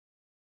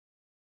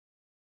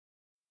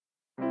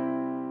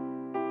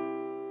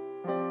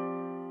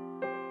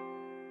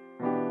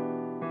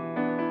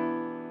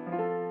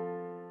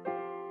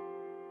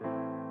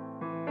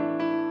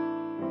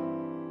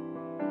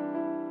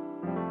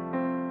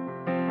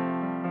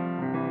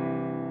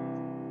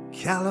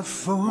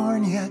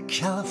California,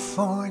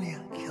 California,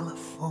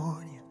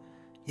 California.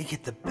 You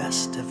get the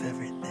best of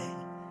everything,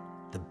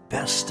 the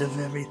best of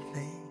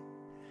everything.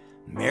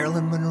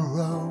 Marilyn,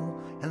 Monroe,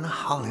 and the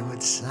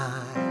Hollywood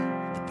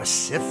sign, the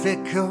Pacific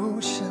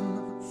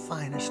Ocean, the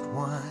finest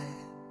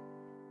wine,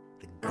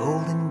 the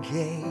Golden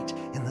Gate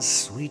in the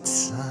sweet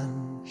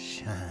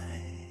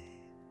sunshine.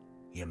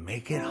 You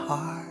make it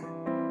hard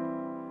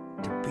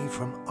to be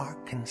from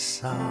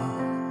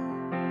Arkansas.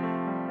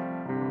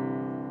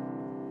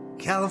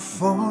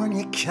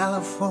 California,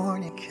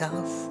 California,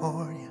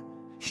 California.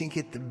 You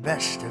get the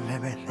best of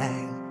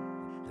everything,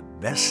 the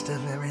best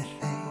of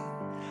everything.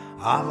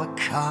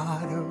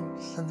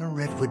 Avocados and the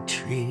Redwood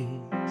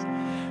trees,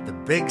 the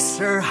Big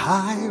Sur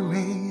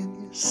Highway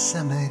in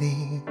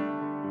Yosemite,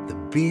 the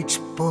Beach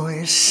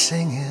Boys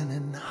singing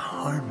in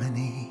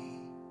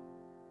harmony.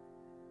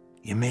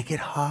 You make it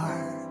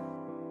hard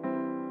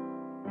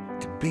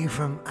to be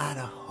from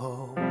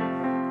Idaho.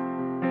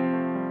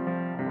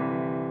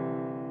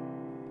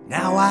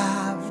 Now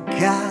I've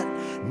got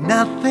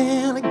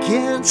nothing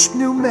against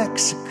New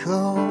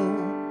Mexico,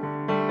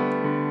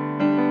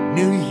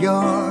 New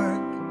York,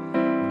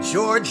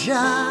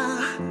 Georgia,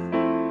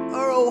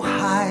 or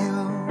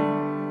Ohio.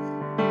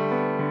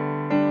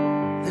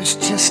 There's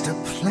just a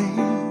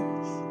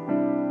place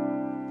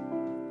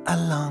I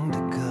long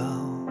to go.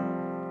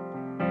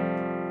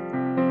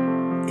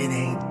 It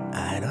ain't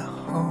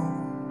Idaho,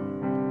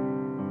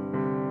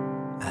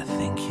 I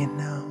think you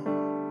know.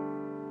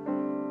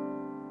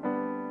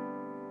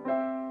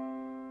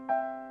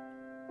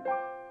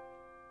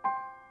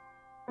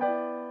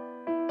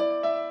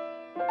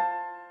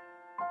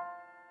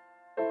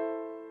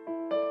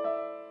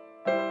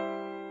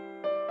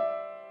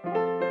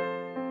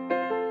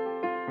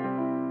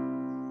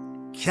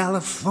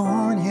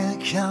 California,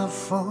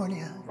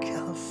 California,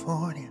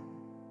 California.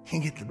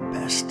 You get the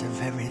best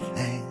of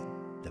everything,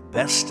 the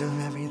best of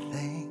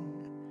everything.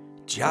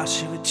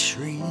 Joshua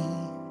Tree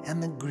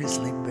and the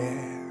grizzly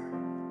bear,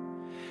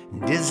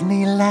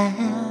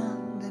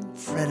 Disneyland and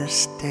Fred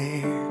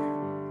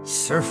Astaire,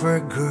 surfer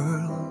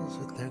girls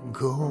with their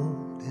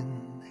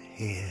golden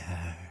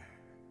hair.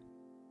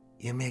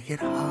 You make it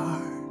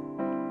hard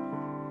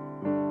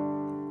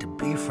to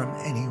be from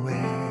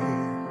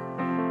anywhere.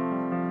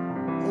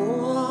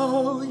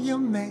 Oh, you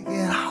make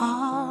it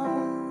hard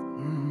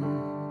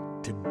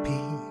to be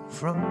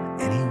from